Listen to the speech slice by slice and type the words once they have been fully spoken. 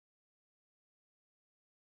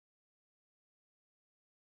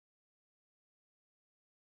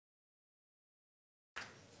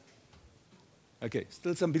Okay,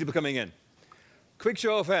 still some people coming in. Quick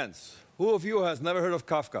show of hands. Who of you has never heard of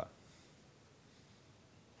Kafka?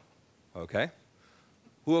 Okay.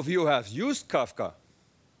 Who of you has used Kafka?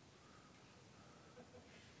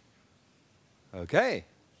 Okay,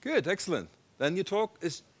 good, excellent. Then your talk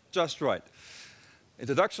is just right.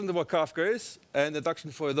 Introduction to what Kafka is, and introduction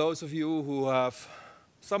for those of you who have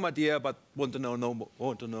some idea but want to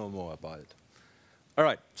know more about it. All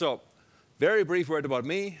right, so very brief word about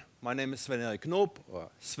me. My name is Sven Erik Knop, or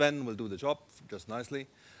Sven will do the job just nicely.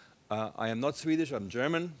 I am not Swedish, I'm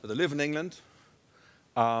German, but I live in England.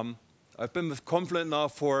 I've been with Confluent now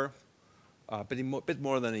for a bit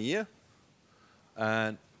more than a year,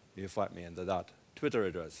 and you find me under that Twitter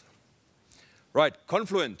address. Right,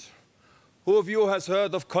 Confluent. Who of you has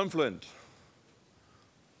heard of Confluent?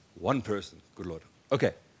 One person, good Lord.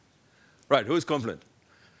 Okay, right, who is Confluent?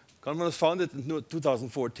 Confluent was founded in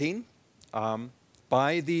 2014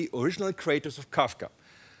 by the original creators of Kafka.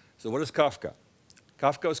 So what is Kafka?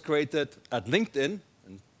 Kafka was created at LinkedIn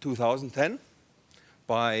in 2010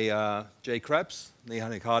 by Jay Krebs, Neha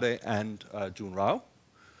Nikade, and Jun Rao.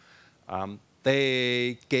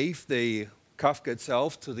 They gave the Kafka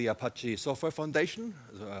itself to the Apache Software Foundation,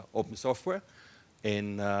 open software,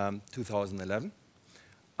 in 2011.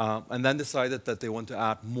 And then decided that they want to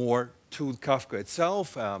add more to Kafka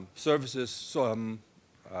itself, services,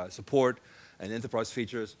 support, and enterprise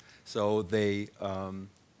features. So they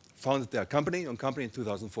founded their company in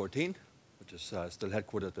 2014, which is still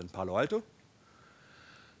headquartered in Palo Alto,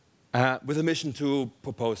 with a mission to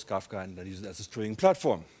propose Kafka and use it as a streaming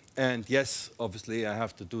platform. And yes, obviously, I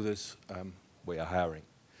have to do this. We are hiring.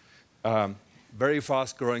 Very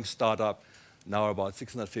fast-growing startup, now about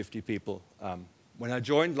 650 people. When I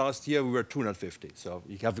joined last year, we were 250, so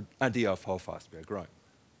you have an idea of how fast we are growing.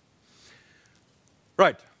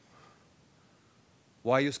 Right.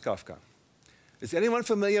 Why use Kafka? Is anyone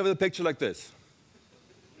familiar with a picture like this?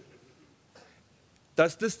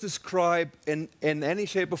 Does this describe, in any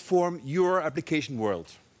shape or form, your application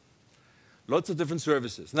world? Lots of different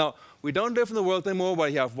services. Now, we don't live in the world anymore where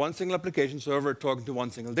you have one single application server talking to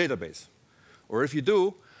one single database. Or if you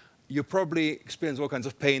do, you probably experience all kinds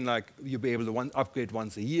of pain, like you'll be able to upgrade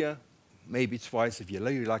once a year, maybe twice if you're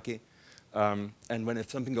really lucky. And if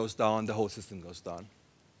something goes down, the whole system goes down.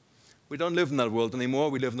 We don't live in that world anymore.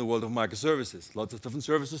 We live in the world of microservices. Lots of different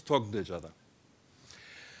services talking to each other.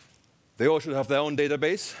 They all should have their own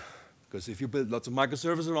database, because if you build lots of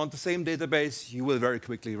microservices around the same database, you will very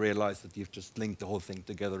quickly realize that you've just linked the whole thing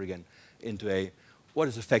together again into what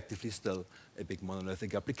is effectively still a big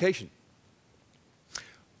monolithic application.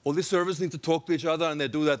 All these servers need to talk to each other, and they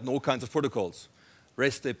do that in all kinds of protocols.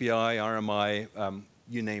 REST API, RMI,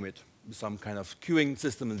 you name it. Some kind of queuing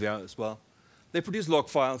system in there as well. They produce log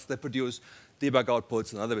files, they produce debug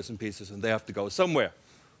outputs and other bits and pieces, and they have to go somewhere.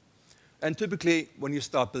 And typically, when you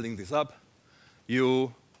start building this up,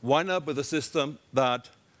 you wind up with a system that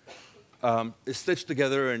is stitched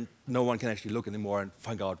together, and no one can actually look anymore and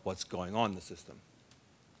find out what's going on in the system.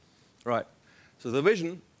 Right. So the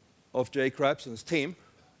vision of Jay Krebs and his team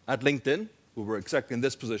at LinkedIn, who were exactly in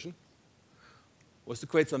this position, was to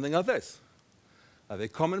create something like this. Have a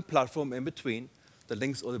common platform in between that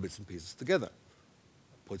links all the bits and pieces together.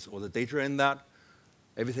 Puts all the data in that.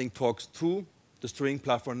 Everything talks to the streaming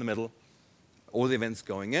platform in the middle, all the events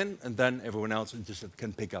going in, and then everyone else interested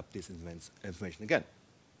can pick up this information again.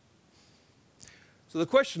 So the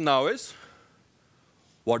question now is,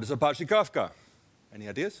 what is Apache Kafka? Any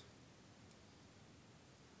ideas?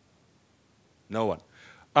 No one.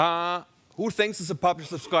 Who thinks it's a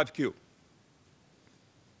publish-subscribe queue?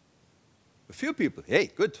 A few people. Hey,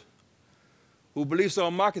 good. Who believes our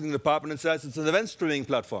marketing department and says it's an event streaming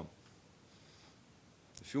platform?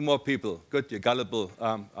 A few more people. Good, you're gullible.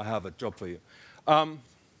 I have a job for you. A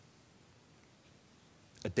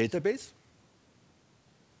database?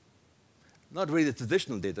 Not really a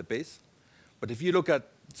traditional database, but if you look at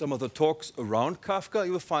some of the talks around Kafka,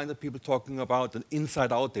 you will find that people talking about an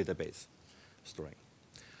inside-out database storing.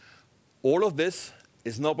 All of this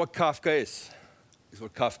is not what Kafka is. It's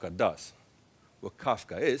what Kafka does. What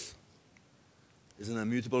Kafka is an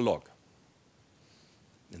immutable log.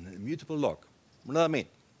 An immutable log. What does that mean?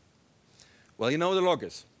 Well, you know what a log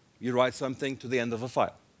is. You write something to the end of a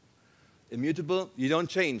file. Immutable, you don't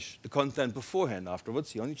change the content beforehand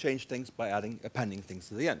afterwards. You only change things by appending things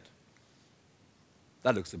to the end.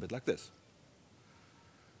 That looks a bit like this.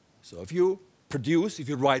 So if you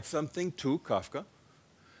write something to Kafka,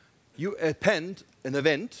 you append an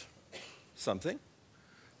event, something,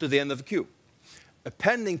 to the end of a queue.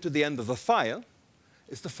 Appending to the end of a file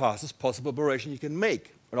is the fastest possible operation you can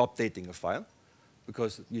make when updating a file,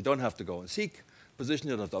 because you don't have to go and seek. position,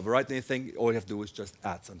 you don't have to overwrite anything. All you have to do is just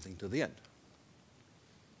add something to the end.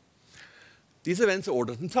 These events are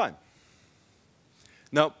ordered in time.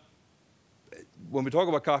 Now, when we talk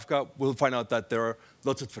about Kafka, we'll find out that there are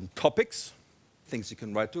lots of different topics, things you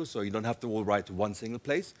can write to, so you don't have to all write to one single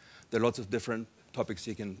place. There are lots of different topics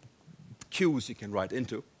queues you can write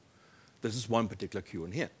into. This is one particular queue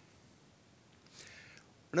in here.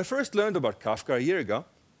 When I first learned about Kafka a year ago,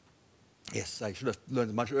 yes, I should have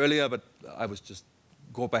learned it much earlier, but I was just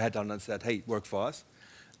got my head down and said, hey, work for us,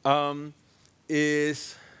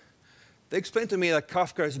 they explained to me that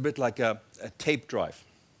Kafka is a bit like a tape drive.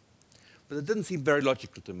 But it didn't seem very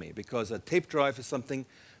logical to me, because a tape drive is something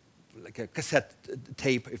like a cassette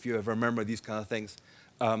tape, if you ever remember these kind of things,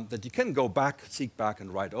 that you can go back, seek back,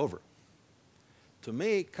 and write over. To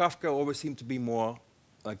me, Kafka always seemed to be more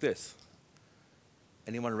like this.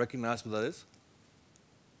 Anyone recognize what that is?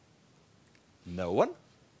 No one?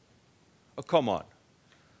 Oh, come on.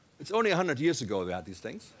 It's only 100 years ago we had these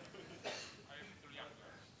things.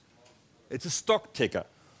 It's a stock ticker.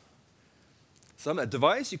 A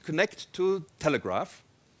device you connect to telegraph,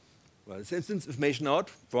 well, it sends information out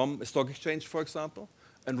from a stock exchange, for example,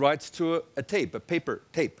 and writes to a tape, a paper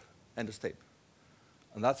tape, Ender's tape.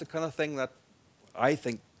 And that's the kind of thing that I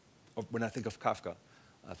think of when I think of Kafka.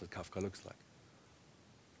 That's what Kafka looks like.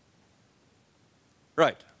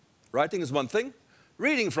 Right. Writing is one thing.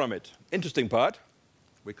 Reading from it, interesting part,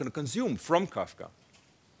 we can consume from Kafka.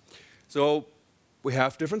 So we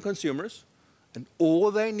have different consumers, and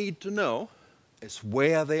all they need to know is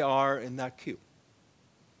where they are in that queue.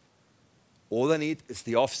 All they need is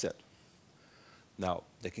the offset. Now,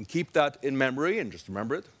 they can keep that in memory and just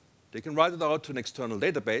remember it. They can write it out to an external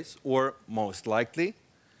database, or most likely,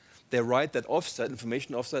 they write that offset,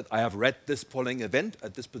 information offset, I have read this polling event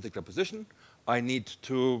at this particular position. I need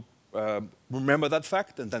to remember that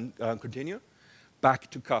fact and then continue. Back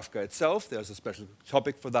to Kafka itself, there's a special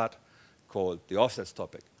topic for that called the offsets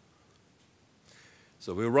topic.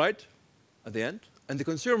 So we write at the end, and the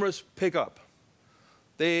consumers pick up.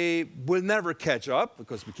 They will never catch up,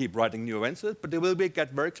 because we keep writing new events, but they will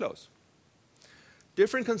get very close.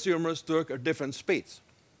 Different consumers work at different speeds.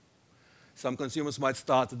 Some consumers might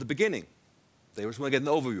start at the beginning. They just want to get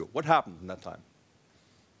an overview. What happened in that time?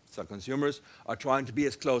 Some consumers are trying to be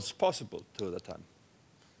as close as possible to the time.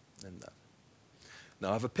 Now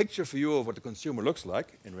I have a picture for you of what the consumer looks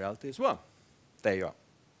like in reality as well. There you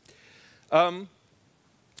are.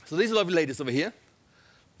 So these lovely ladies over here,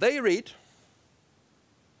 they read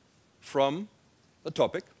from the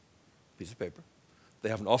topic, piece of paper. They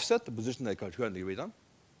have an offset, the position they currently read on.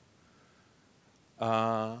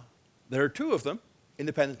 There are two of them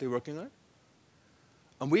independently working on it.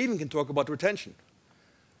 And we even can talk about retention,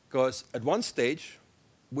 because at one stage,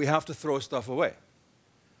 we have to throw stuff away.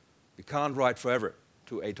 We can't write forever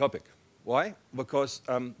to a topic. Why? Because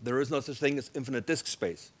there is no such thing as infinite disk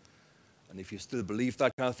space. And if you still believe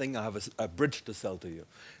that kind of thing, I have a bridge to sell to you.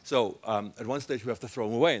 So at one stage, we have to throw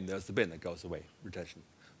them away, and there's the bin that goes away, retention.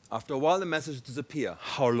 After a while, the messages disappear.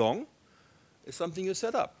 How long is something you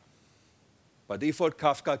set up. By default,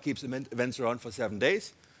 Kafka keeps events around for 7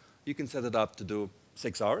 days. You can set it up to do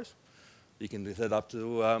 6 hours. You can set it up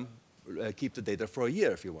to keep the data for a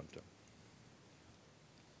year if you want to.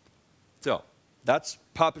 So that's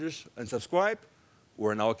publish and subscribe,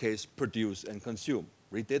 or in our case, produce and consume.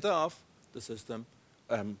 Read data off the system,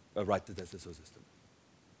 write the data to the system.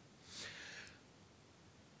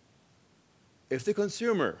 If the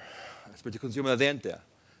consumer, especially the consumer at the end there,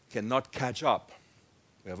 cannot catch up,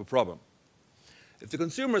 we have a problem. If the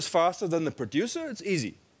consumer is faster than the producer, it's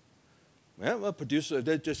easy. Yeah, well,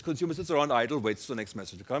 consumer sits around idle, waits for the next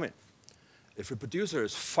message to come in. If the producer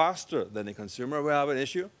is faster than the consumer, we have an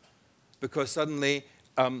issue, because suddenly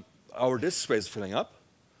our disk space is filling up,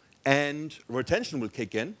 and retention will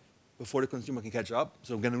kick in before the consumer can catch up,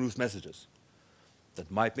 so we're going to lose messages. That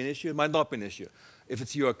might be an issue, it might not be an issue. If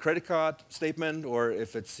it's your credit card statement, or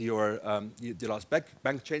if it's your last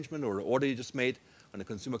bank changement or order you just made, when the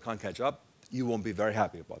consumer can't catch up, you won't be very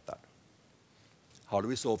happy about that. How do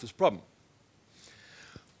we solve this problem?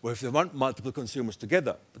 Well, if they want multiple consumers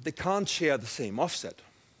together, but they can't share the same offset.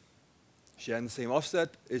 Sharing the same offset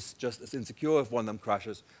is just as insecure. If one of them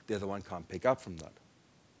crashes, the other one can't pick up from that.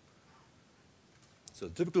 So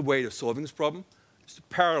the typical way of solving this problem is to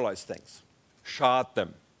parallelize things, shard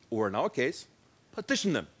them, or in our case,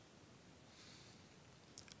 partition them.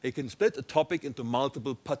 You can split a topic into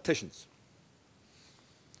multiple partitions.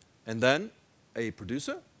 And then a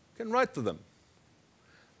producer can write to them.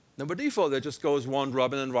 Now, by default, it just goes round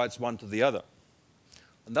robin and writes one to the other.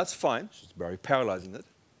 And that's fine, it's just very parallelizing it.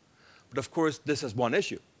 But of course, this has one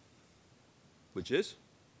issue. which is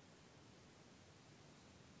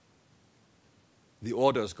the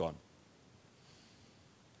order is gone.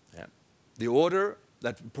 Yeah. The order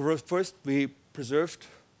that first we preserved.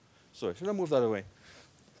 Sorry, should I move that away?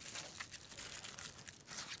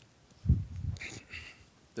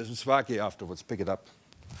 There's some Swaggy afterwards. Pick it up.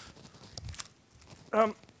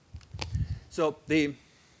 So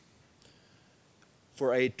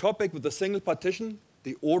for a topic with a single partition,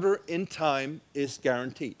 the order in time is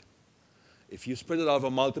guaranteed. If you spread it out over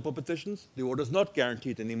multiple partitions, the order is not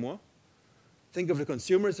guaranteed anymore. Think of the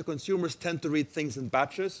consumers. The consumers tend to read things in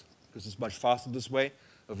batches because it's much faster this way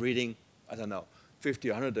of reading, I don't know, 50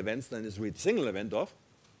 or 100 events than just read a single event of.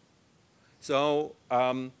 So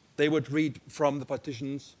they would read from the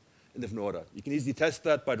partitions in different order. You can easily test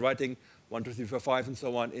that by writing 1, 2, 3, 4, 5, and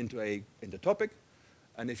so on into the topic.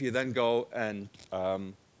 And if you then go and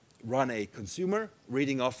run a consumer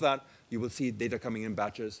reading off that, you will see data coming in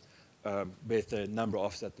batches with the number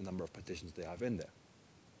offset, the number of partitions they have in there.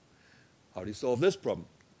 How do you solve this problem?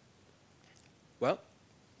 Well,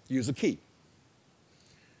 use a key.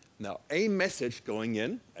 Now, a message going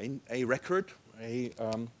in, a record, the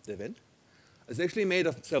event, is actually made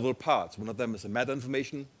of several parts. One of them is a meta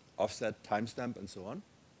information, offset, timestamp, and so on.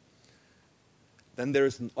 Then there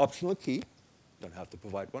is an optional key. Don't have to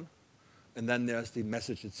provide one. And then there's the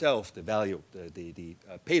message itself, the value, the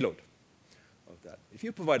payload of that. If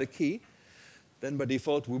you provide a key, then by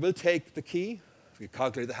default, we will take the key. We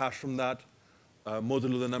calculate the hash from that,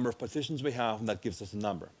 modulo the number of partitions we have, and that gives us a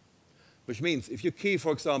number. Which means if your key,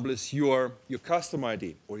 for example, is your customer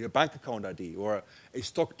ID, or your bank account ID, or a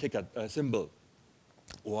stock ticket symbol,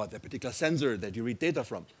 or the particular sensor that you read data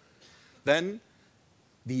from, then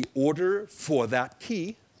the order for that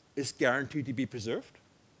key is guaranteed to be preserved.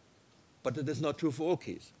 But it is not true for all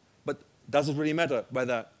keys. But does it really matter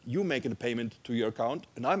whether you make a payment to your account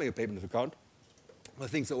and I make a payment to the account, where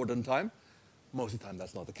things are ordered in time? Most of the time,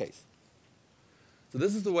 that's not the case. So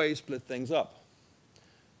this is the way you split things up.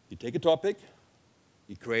 You take a topic,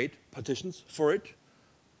 you create partitions for it,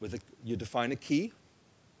 you define a key,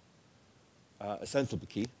 a sensible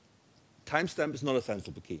key. Timestamp is not a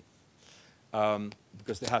sensible key,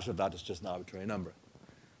 because the hash of that is just an arbitrary number.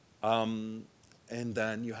 And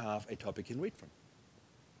then you have a topic you can read from.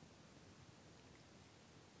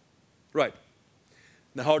 Right.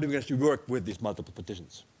 Now, how do we actually work with these multiple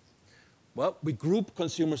partitions? Well, we group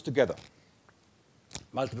consumers together.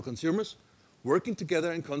 Multiple consumers working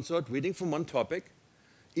together in consort, reading from one topic.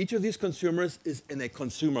 Each of these consumers is in a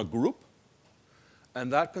consumer group.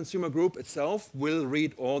 And that consumer group itself will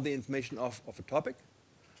read all the information of a topic,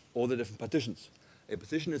 all the different partitions. A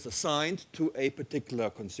partition is assigned to a particular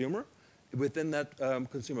consumer within that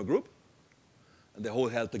consumer group. And they're all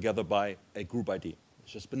held together by a group ID.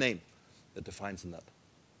 It's just the name that defines in that.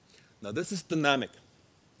 Now, this is dynamic,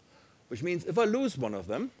 which means if I lose one of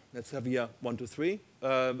them, let's have here 1, 2, 3,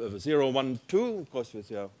 0, 1, 2. Of course, with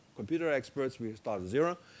your computer experts, we start at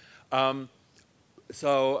 0. And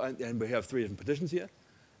we have 3 different partitions here.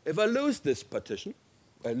 If I lose this partition,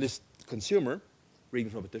 this consumer reading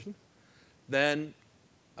from a partition, then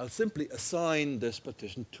I'll simply assign this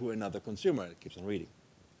partition to another consumer, and it keeps on reading.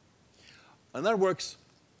 And that works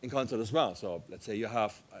in console as well. So let's say you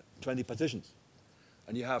have 20 partitions,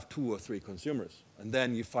 and you have 2 or 3 consumers. And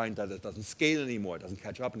then you find that it doesn't scale anymore, it doesn't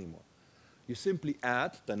catch up anymore. You simply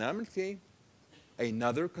add dynamically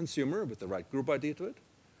another consumer with the right group ID to it,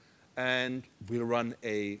 and we'll run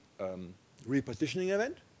a repartitioning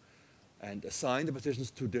event and assign the partitions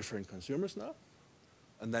to different consumers now,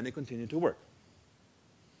 and then they continue to work,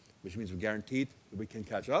 which means we're guaranteed that we can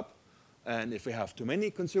catch up. And if we have too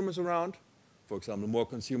many consumers around, for example, more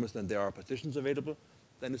consumers than there are partitions available,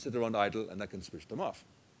 then they sit around idle, and I can switch them off.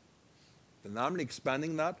 Dynamically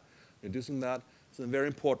expanding that, reducing that, is a very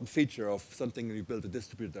important feature of something when you build a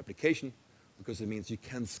distributed application, because it means you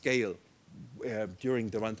can scale during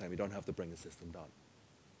the runtime. You don't have to bring the system down.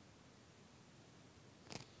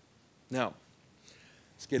 Now,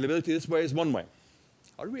 scalability this way is one way.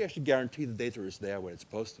 How do we actually guarantee the data is there where it's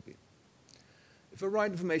supposed to be? If I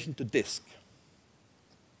write information to disk,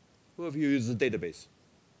 who of you uses a database?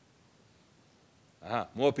 Aha,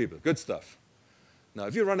 more people. Good stuff. Now,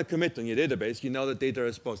 if you run a commit on your database, you know that data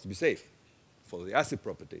is supposed to be safe. Follow the ACID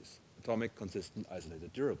properties: atomic, consistent,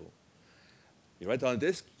 isolated, durable. You write down a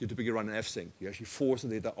disk, you typically run an fsync. You actually force the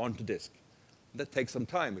data onto disk. That takes some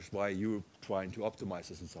time, which is why you're trying to optimize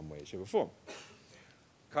this in some way, shape, or form.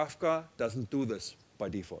 Kafka doesn't do this by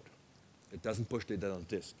default. It doesn't push data on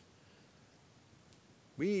disk.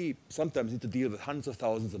 We sometimes need to deal with hundreds of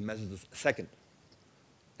thousands of messages a second.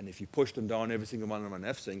 And if you push them down, every single one on an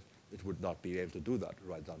fsync, it would not be able to do that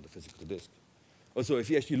right down the physical disk. Also, if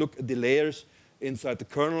you actually look at the layers inside the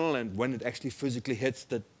kernel and when it actually physically hits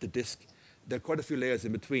the disk, there are quite a few layers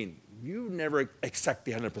in between. You're never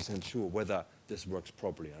exactly 100% sure whether this works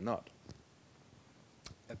properly or not.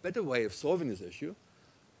 A better way of solving this issue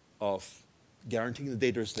of guaranteeing the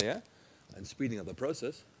data is there and speeding up the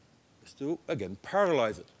process is to, again,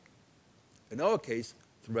 parallelize it. In our case,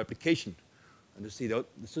 through replication. And you see,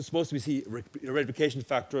 this is supposed to be a replication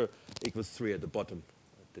factor equals 3 at the bottom.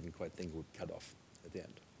 I didn't quite think it would cut off at the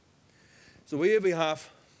end. So here we have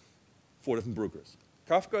 4 different brokers.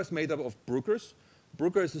 Kafka is made up of brokers.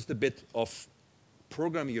 Broker is just a bit of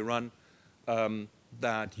program you run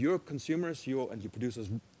that your consumers and your producers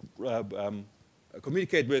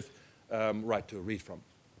communicate with, write to, read from.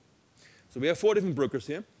 So we have 4 different brokers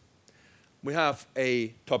here. We have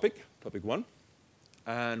a topic 1,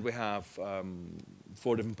 and we have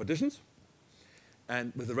 4 different partitions.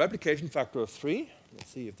 And with a replication factor of 3,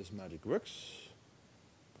 let's see if this magic works.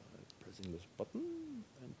 By pressing this button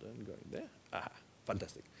and then going there. Ah,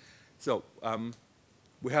 fantastic. So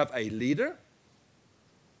we have a leader,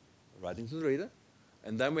 writing to the reader,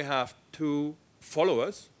 and then we have 2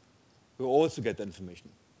 followers who also get the information.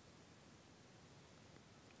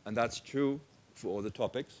 And that's true for all the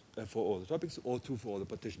topics, or true for all the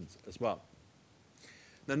partitions as well.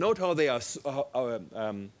 Now note how they are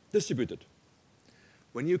distributed.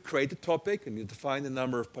 When you create a topic and you define the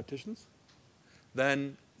number of partitions,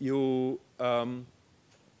 then you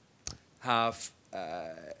have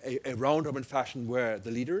a round-robin fashion where the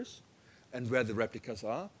leaders and where the replicas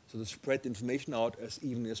are, so to spread the information out as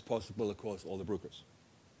evenly as possible across all the brokers.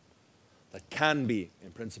 That can be,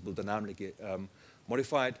 in principle, dynamically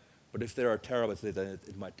modified, but if there are terabytes, then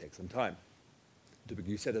it might take some time.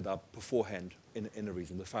 Typically, you set it up beforehand in a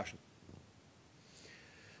reasonable fashion.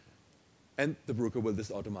 And the broker will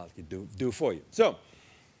just automatically do for you. So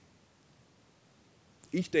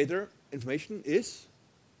each data information is,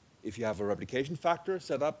 if you have a replication factor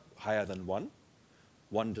set up higher than 1,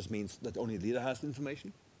 1 just means that only the leader has the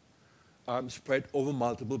information, spread over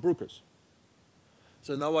multiple brokers.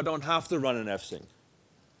 So now I don't have to run an fsync.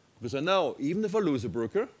 Because I know, even if I lose a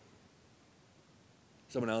broker,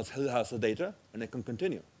 someone else has the data, and it can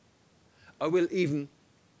continue. I will even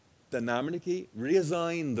dynamically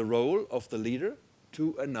reassign the role of the leader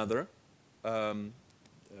to another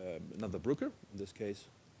broker, in this case,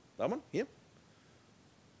 that one here.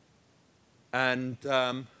 And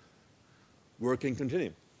work can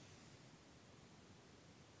continue.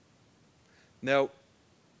 Now,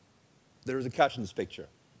 there is a catch in this picture.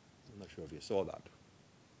 I'm not sure if you saw that.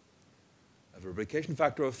 I have a replication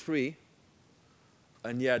factor of 3,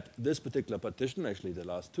 and yet this particular partition, actually the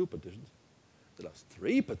last 3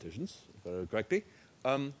 partitions, if I remember correctly,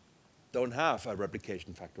 don't have a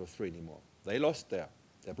replication factor of 3 anymore. They lost their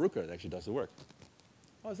broker that actually does the work.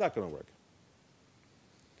 How is that going to work?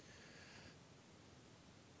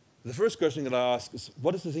 The first question that I ask is,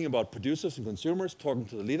 what is the thing about producers and consumers talking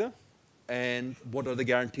to the leader, and what are the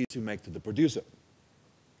guarantees you make to the producer?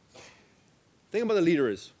 The thing about the leader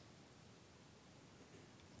is,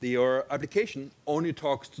 your application only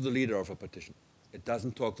talks to the leader of a partition. It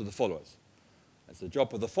doesn't talk to the followers. It's the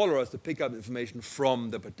job of the followers to pick up information from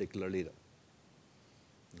the particular leader.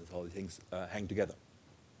 That's how these things hang together.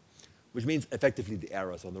 Which means, effectively, the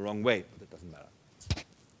error is on the wrong way, but it doesn't matter.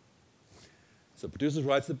 So producer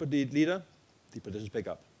writes to the leader, the partitions pick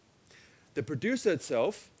up. The producer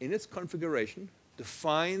itself, in its configuration,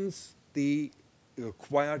 defines the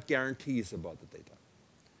required guarantees about the data.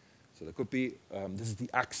 So there could be, this is the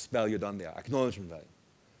AX value down there, acknowledgement value.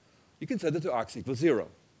 You can set it to AX equals 0,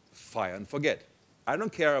 fire and forget. I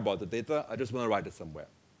don't care about the data, I just want to write it somewhere.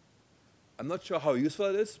 I'm not sure how useful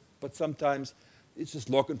it is, but sometimes it's just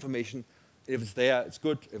log information. If it's there, it's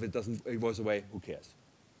good. If it doesn't, it goes away, who cares?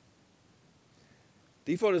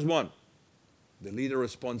 Default is 1. The leader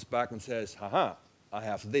responds back and says, haha, I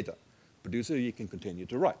have the data. Producer, you can continue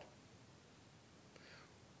to write.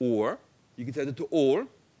 Or you can set it to all,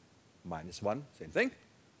 -1, same thing.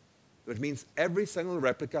 Which means every single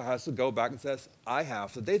replica has to go back and says, I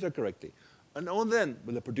have the data correctly. And only then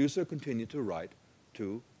will the producer continue to write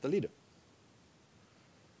to the leader.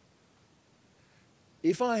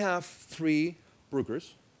 If I have 3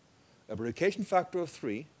 brokers, a replication factor of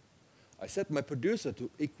 3, I set my producer to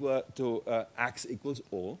AX equals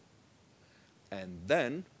all, and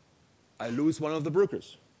then I lose one of the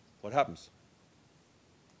brokers. What happens?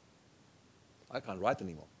 I can't write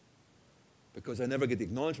anymore, because I never get the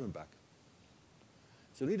acknowledgement back.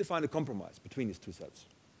 So we need to find a compromise between these 2 sets.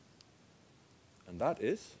 And that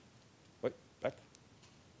is, wait, back.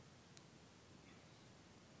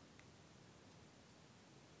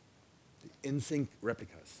 in-sync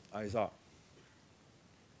replicas, ISR.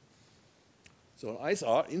 So an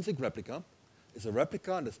ISR, in-sync replica, is a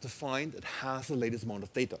replica that's defined that has the latest amount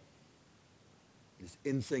of data. It is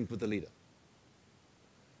in sync with the leader.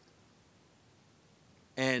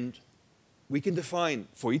 And we can define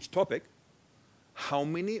for each topic how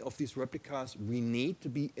many of these replicas we need to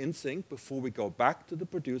be in sync before we go back to the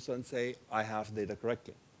producer and say, I have the data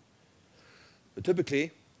correctly. But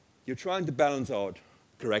typically, you're trying to balance out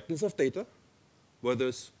correctness of data, whether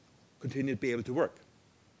it's continue to be able to work.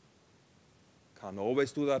 Can't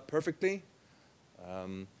always do that perfectly.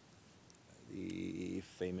 The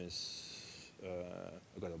famous,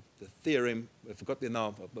 I've got the theorem, I forgot the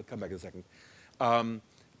now, I'll come back in a second.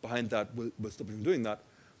 Behind that, we'll stop from doing that.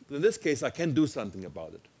 But in this case, I can do something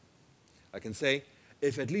about it. I can say,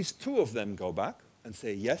 if at least 2 of them go back and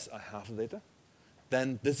say, yes, I have the data,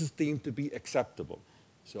 then this is deemed to be acceptable.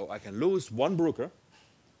 So I can lose 1 broker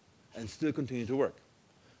and still continue to work.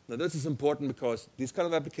 Now this is important because these kind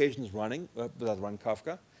of applications running, that run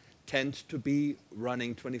Kafka, tend to be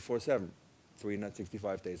running 24/7,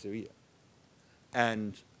 365 days a year.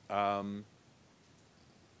 And 24/7,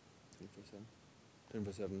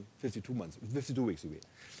 52 months, 52 weeks a year.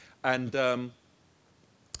 And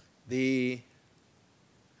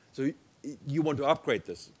so you want to upgrade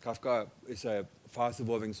this. Kafka is a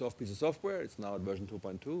fast-evolving piece of software. It's now at version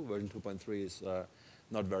 2.2. Version 2.3 is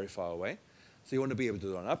not very far away. So you want to be able to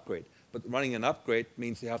do an upgrade. But running an upgrade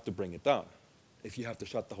means you have to bring it down. If you have to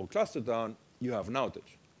shut the whole cluster down, you have an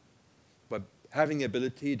outage. But having the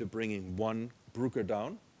ability to bring in 1 broker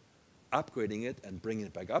down, upgrading it and bringing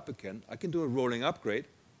it back up again, I can do a rolling upgrade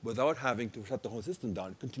without having to shut the whole system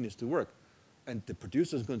down. It continues to work. And the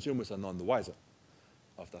producers and consumers are none the wiser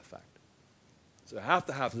of that fact. So I have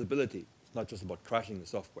to have this ability. It's not just about crashing the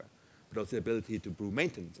software, but also the ability to do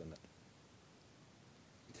maintenance on it.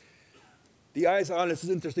 The ISR list is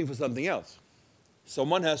interesting for something else.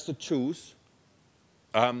 Someone has to choose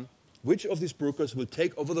which of these brokers will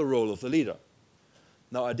take over the role of the leader.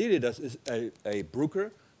 Now, ideally, this is a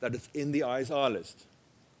broker that is in the ISR list,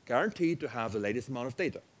 guaranteed to have the latest amount of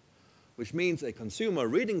data, which means a consumer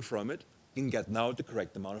reading from it can get now the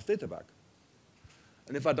correct amount of data back.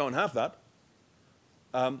 And if I don't have that,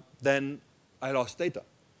 then I lost data.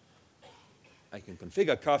 I can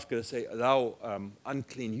configure Kafka to say, allow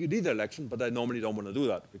unclean leader election, but I normally don't want to do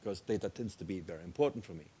that because data tends to be very important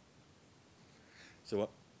for me. So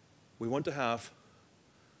we want to have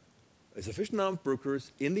a sufficient number of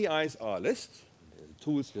brokers in the ISR list,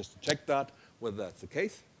 tools just to check that, whether that's the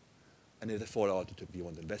case, and if they fall out, you typically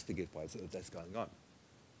want to investigate why that's going on.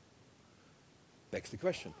 Begs the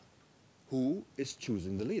question, who is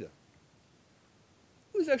choosing the leader?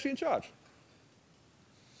 Who is actually in charge?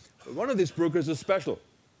 But one of these brokers is special.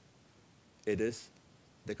 It is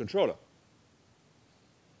the controller.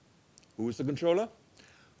 Who is the controller?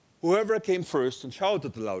 Whoever came first and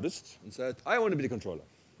shouted the loudest and said, I want to be the controller.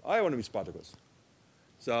 I want to be Spartacus.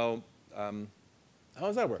 So how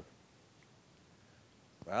does that work?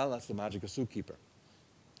 Well, that's the magic of Zookeeper.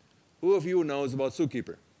 Who of you knows about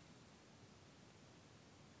Zookeeper?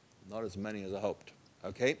 Not as many as I hoped.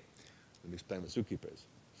 OK, let me explain what Zookeeper is.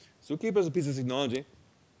 Zookeeper is a piece of technology,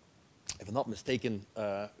 if I'm not mistaken,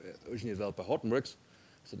 originally developed by Hortonworks,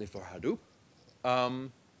 certainly for Hadoop,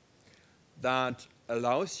 that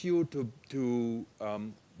allows you to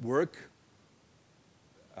work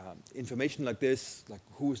information like this, like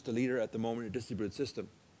who is the leader at the moment in a distributed system.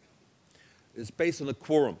 It's based on a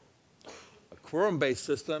quorum. A quorum-based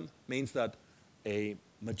system means that a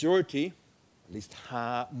majority, at least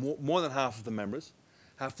more than half of the members,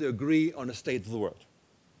 have to agree on the state of the world.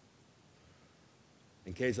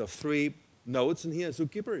 In case of 3 nodes in here,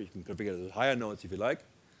 Zookeeper, you can configure it as higher nodes if you like.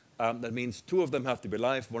 That means 2 of them have to be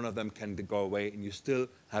live, 1 of them can go away, and you still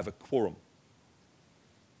have a quorum.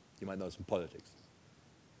 You might know it's from politics.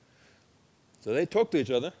 So they talk to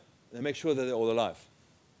each other, and they make sure that they're all alive.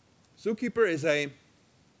 Zookeeper is a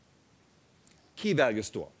key value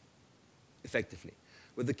store, effectively,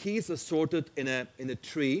 where the keys are sorted in a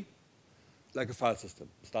tree, like a file system.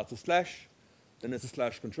 It starts with slash, then there's a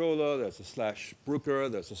slash controller, there's a slash broker,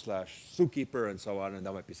 there's a slash Zookeeper, and so on, and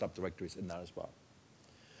there might be subdirectories in that as well.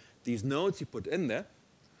 These nodes you put in there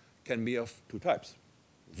can be of 2 types,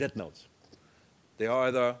 Z nodes. They are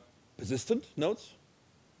either persistent nodes,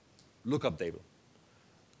 lookup table.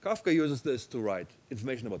 Kafka uses this to write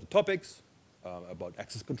information about the topics, about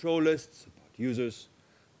access control lists, about users,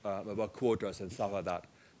 about quotas and stuff like that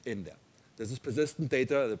in there. This is persistent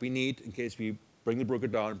data that we need in case we bring the broker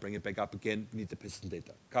down, bring it back up again. We need the persistent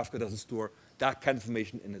data. Kafka doesn't store that kind of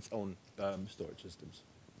information in its own storage systems.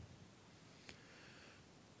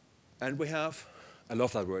 And we have, I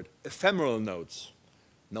love that word, ephemeral nodes.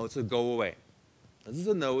 Nodes that go away. This is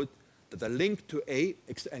a node that are linked to an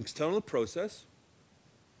external process,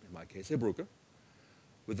 in my case a broker,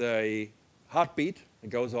 with a heartbeat that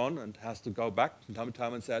goes on and has to go back from time to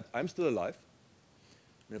time and said, I'm still alive.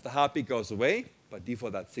 And if the heartbeat goes away, by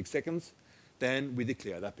default that's 6 seconds, then we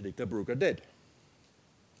declare that particular broker dead.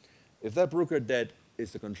 If that broker dead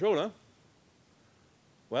is the controller,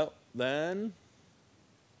 well, then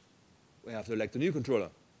we have to elect a new controller.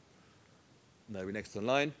 And then next in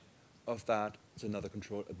line of that is another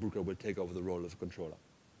controller. A broker will take over the role of a controller.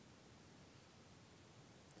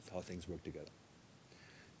 That's how things work together.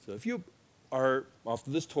 So if you are, after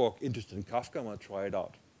this talk, interested in Kafka and want to try it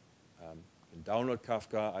out, you can download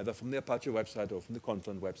Kafka either from the Apache website or from the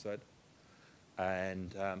Confluent website.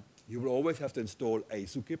 And you will always have to install a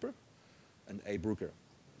zookeeper and a broker.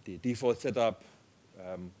 The default setup,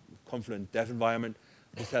 Confluent dev environment,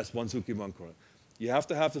 just has one zookeeper, one controller. You have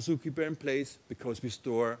to have the zookeeper in place because we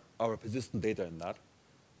store our persistent data in that.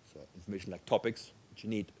 So information like topics, which you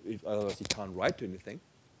need, otherwise you can't write to anything.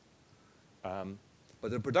 But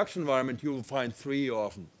in the production environment, you will find 3 or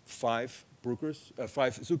often 5 brokers,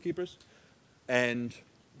 5 zookeepers, and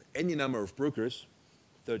any number of brokers,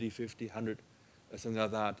 30, 50, 100, or something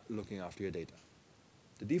like that, looking after your data.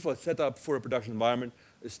 The default setup for a production environment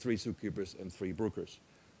is 3 zookeepers and 3 brokers,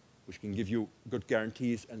 which can give you good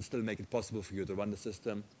guarantees and still make it possible for you to run the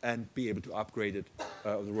system and be able to upgrade it,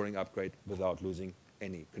 the rolling upgrade, without losing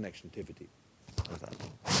any connectivity.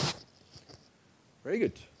 Very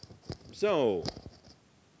good. So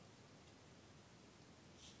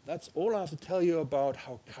that's all I have to tell you about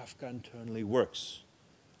how Kafka internally works.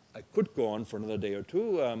 I could go on for another day or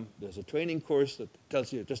two. There's a training course that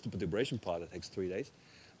tells you just the preparation part. It takes 3 days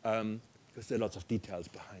because there are lots of details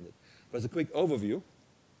behind it. But as a quick overview,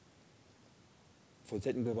 for the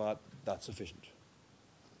technical part, that's sufficient.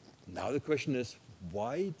 Now the question is,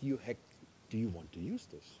 why do you want to use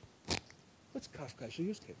this? What's Kafka actually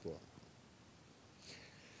use case for?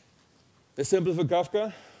 It's simple for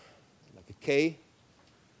Kafka, like a K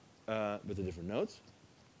with the different nodes.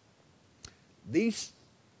 These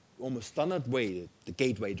almost standard way, the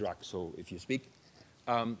gateway drug, so if you speak,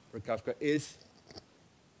 for Kafka is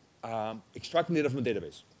extracting data from a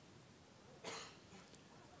database.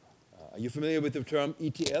 Are you familiar with the term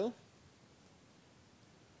ETL?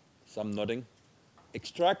 Some nodding.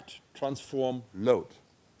 Extract, transform, load.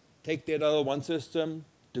 Take data out of one system,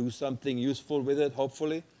 do something useful with it,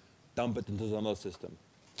 hopefully, dump it into another system.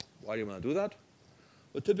 Why do you want to do that?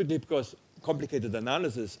 Well, typically because complicated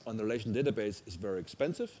analysis on the relational database is very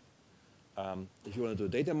expensive. If you want to do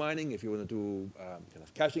data mining, if you want to do kind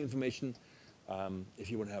of caching information,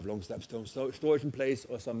 if you want to have long-step storage in place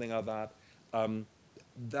or something like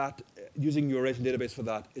that, using your relational database for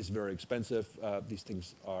that is very expensive. These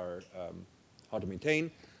things are hard to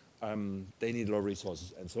maintain. They need a lot of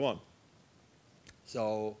resources and so on.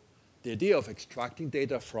 So the idea of extracting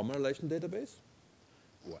data from a relational database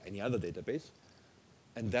or any other database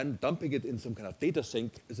and then dumping it in some kind of data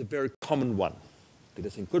sink is a very common one. Data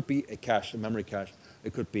sink could be a cache, a memory cache.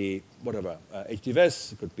 It could be whatever,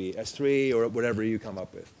 HDFS, it could be S3 or whatever you come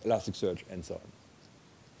up with, Elasticsearch and so on.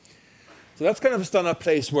 So that's kind of a standard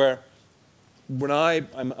place where when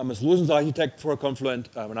I'm a solutions architect for a Confluent,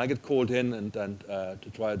 when I get called in and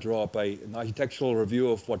to try to draw up an architectural review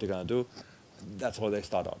of what you're going to do, that's how they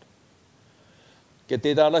start out. Get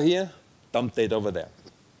data out of here, dump data over there.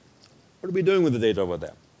 What are we doing with the data over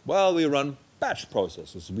there? Well, we run batch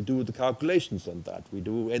processes. We do the calculations on that. We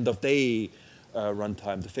do end-of-day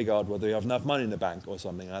runtime to figure out whether you have enough money in the bank or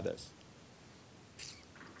something like this.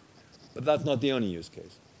 But that's not the only use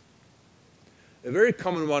case. A very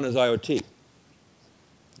common one is IoT.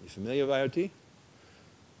 Are you familiar with IoT?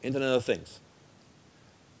 Internet of Things.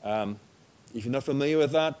 If you're not familiar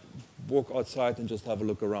with that, walk outside and just have a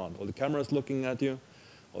look around. All the cameras looking at you,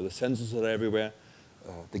 all the sensors that are everywhere,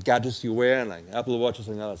 the gadgets you wear, like Apple Watch or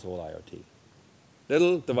something else, that's all IoT.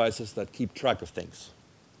 Little devices that keep track of things,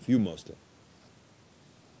 few mostly.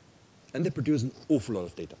 And they produce an awful lot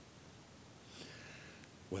of data.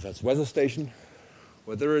 Whether it's weather station,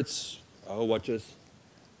 whether it's our watches,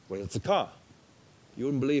 whether it's a car. You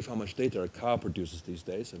wouldn't believe how much data a car produces these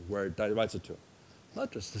days and where it writes it to.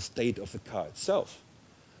 Not just the state of the car itself,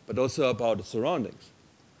 but also about its surroundings.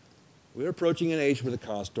 We're approaching an age where the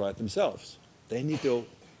cars drive themselves. They need to,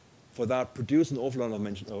 for that, produce an awful lot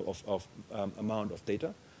of amount of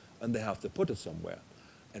data, and they have to put it somewhere.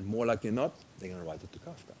 And more likely than not, they're going to write it to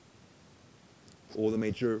Kafka. All the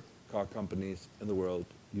major car companies in the world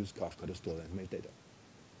use Kafka to store their data.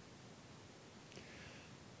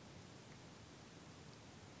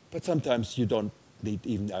 But sometimes you don't need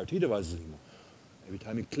even IoT devices anymore. Every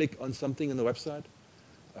time you click on something on the website,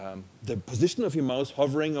 the position of your mouse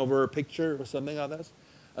hovering over a picture or something like that,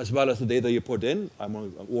 as well as the data you put in,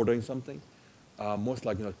 I'm ordering something, most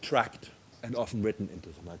likely tracked and often written into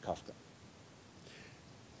something like Kafka.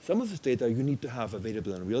 Some of this data you need to have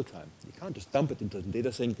available in real time. You can't just dump it into the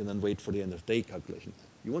data sink and then wait for the end of day calculation.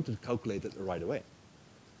 You want to calculate it right away.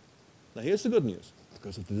 Now here's the good news.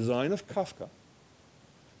 Because of the design of Kafka,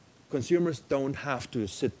 consumers don't have to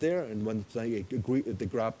sit there and when they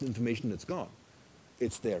grab the information, it's gone.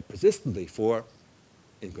 It's there persistently for,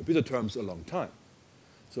 in computer terms, a long time.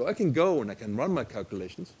 So I can go and I can run my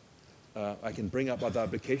calculations. I can bring up other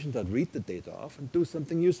applications that read the data off and do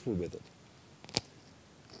something useful with it.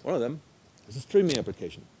 One of them is a streaming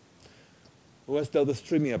application. Who has dealt with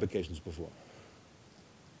streaming applications before?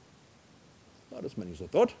 Not as many as I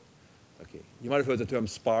thought. Okay, you might have heard the term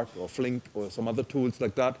Spark or Flink or some other tools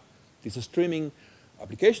like that. These are streaming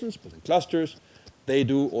applications within clusters. They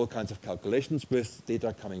do all kinds of calculations with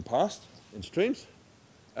data coming past in streams.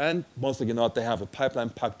 And most likely not, they have a pipeline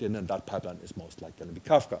plugged in, and that pipeline is most likely going to be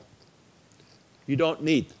Kafka. You don't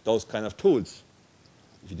need those kind of tools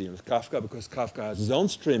if you're dealing with Kafka, because Kafka has its own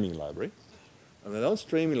streaming library. And with its own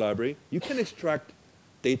streaming library, you can extract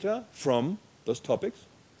data from those topics.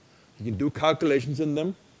 You can do calculations in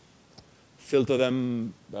them, filter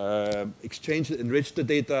them, exchange, enrich the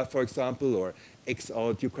data, for example, or X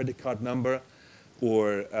out your credit card number,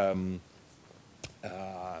 or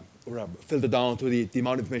filter down to the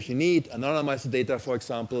amount of information you need, anonymize the data, for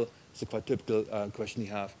example. It's a quite typical question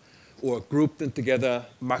you have. Or group them together,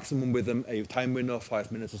 maximum with them, a time window of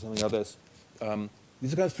 5 minutes or something like this.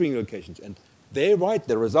 These are kind of streaming locations. And they write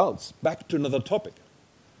the results back to another topic,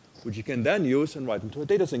 which you can then use and write into a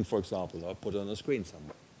data sink, for example, or put it on a screen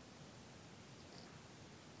somewhere.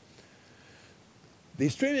 The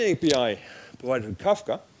streaming API provided in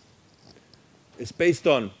Kafka is based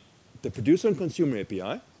on the producer and consumer API.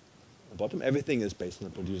 At the bottom, everything is based on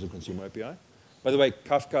the producer and consumer API. By the way,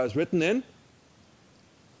 Kafka is written in,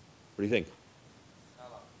 what do you think?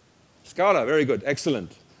 Scala, very good,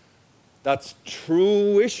 excellent. That's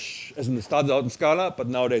true-ish, as in it started out in Scala, but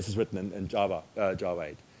nowadays it's written in Java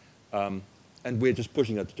 8. And we're just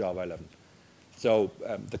pushing it to Java 11. So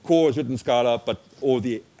the core is written in Scala, but all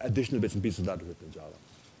the additional bits and pieces of that are written in Java.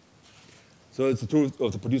 So it's the truth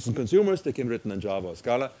of the producers and consumers. They can be written in Java or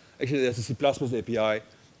Scala. Actually, there's a C++ API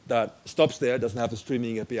that stops there, doesn't have the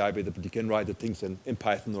streaming API, but you can write the things in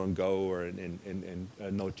Python or in Go or in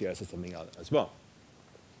Node.js or something else as well.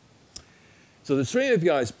 So the streaming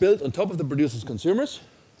API is built on top of the producers and consumers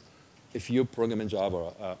if you program in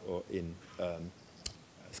Java or in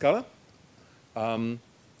Scala.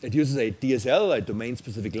 It uses a DSL, a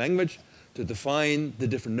domain-specific language, to define the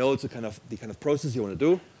different nodes, the kind of process you want to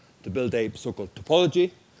do, to build a so-called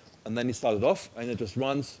topology. And then you start it off, and it just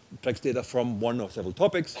runs, tracks data from one or several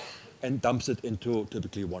topics, and dumps it into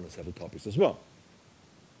typically one or several topics as well.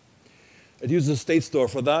 It uses a state store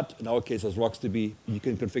for that. In our case, as RocksDB, you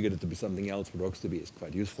can configure it to be something else, but RocksDB is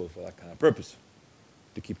quite useful for that kind of purpose,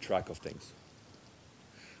 to keep track of things.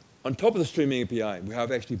 On top of the streaming API, we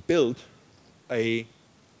have actually built a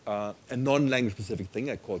non-language specific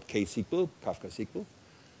thing I called KSQL, Kafka SQL.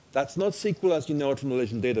 That's not SQL as you know it from the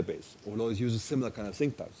relational database, although it uses similar kind of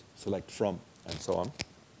syntax, select from, and so on.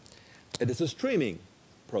 It is a streaming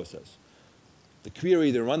process. The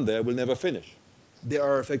query they run there will never finish. They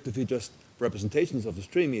are effectively just representations of the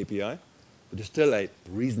streaming API, but it's still a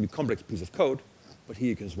reasonably complex piece of code, but here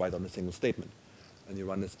you can just write on a single statement, and you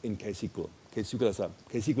run this in KSQL. KSQL is a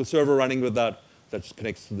KSQL server running with that just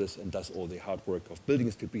connects to this and does all the hard work of building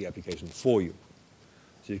a streaming application for you.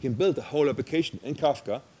 So you can build a whole application in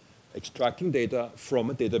Kafka, extracting data from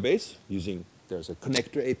a database using, there's a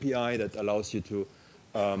connector API that allows you to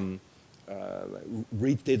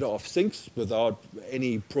read data off sinks without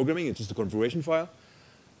any programming, it's just a configuration file.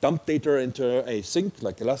 Dump data into a sink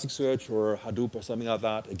like Elasticsearch or Hadoop or something like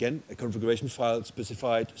that. Again, a configuration file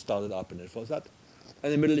specified, start it up, and it follows that.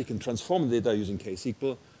 And in the middle, you can transform the data using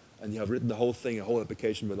KSQL, and you have written the whole thing, a whole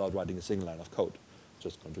application without writing a single line of code,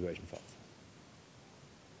 just configuration files.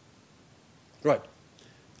 Right.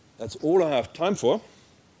 That's all I have time for.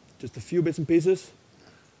 Just a few bits and pieces.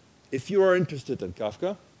 If you are interested in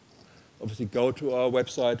Kafka, obviously go to our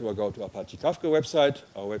website or go to Apache Kafka website.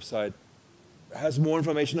 Our website has more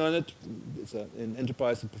information on it. It's an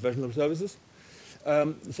enterprise and professional services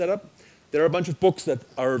setup. There are a bunch of books that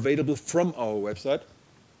are available from our website.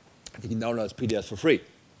 You can download as PDFs for free,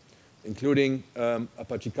 including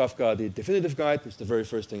Apache Kafka, the definitive guide, which is the very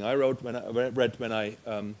first thing I wrote when I read when I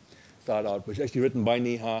started out, which is actually written by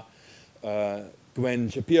Neha. Gwen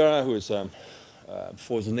Shapira, who is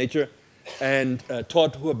Force of Nature, and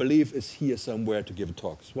Todd, who I believe is here somewhere to give a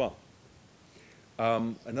talk as well.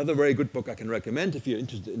 Another very good book I can recommend if you're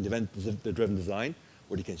interested in event-driven design,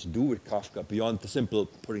 what you can do with Kafka beyond the simple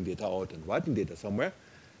putting data out and writing data somewhere,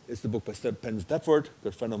 is the book by Penn Stafford, a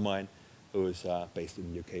good friend of mine, who is based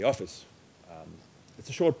in the UK office. It's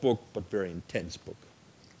a short book, but very intense book.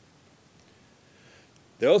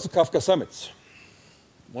 There are also Kafka summits.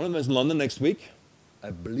 One of them is in London next week. I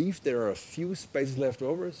believe there are a few spaces left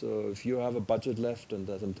over, so if you have a budget left and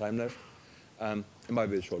some time left, it might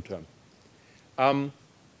be a short term.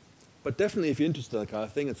 But definitely, if you're interested in that kind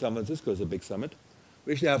of thing, and San Francisco is a big summit.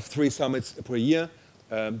 We actually have 3 summits per year.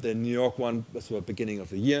 The New York one was the beginning of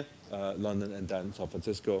the year, London, and then San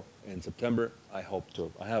Francisco in September. I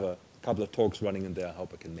have a couple of talks running in there. I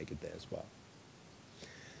hope I can make it there as well.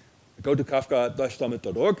 Go to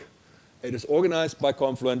kafka-summit.org. It is organized by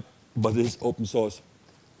Confluent, but it is open source.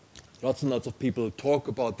 Lots and lots of people talk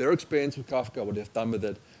about their experience with Kafka, what they've done with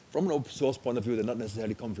it. From an open source point of view, they're not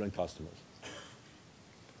necessarily Confluent customers.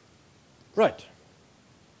 Right.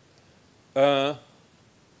 I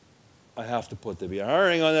have to put that we are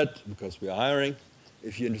hiring on it, because we are hiring.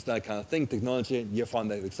 If you're interested in that kind of thing, technology, you find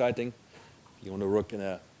that exciting. You want to work in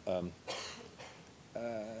a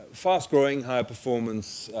fast-growing,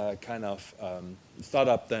 high-performance kind of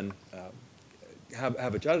startup, then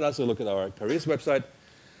have a chat with us or look at our careers website.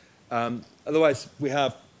 Otherwise, we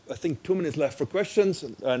have, I think, 2 minutes left for questions.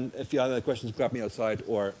 And if you have any questions, grab me outside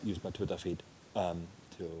or use my Twitter feed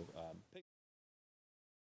to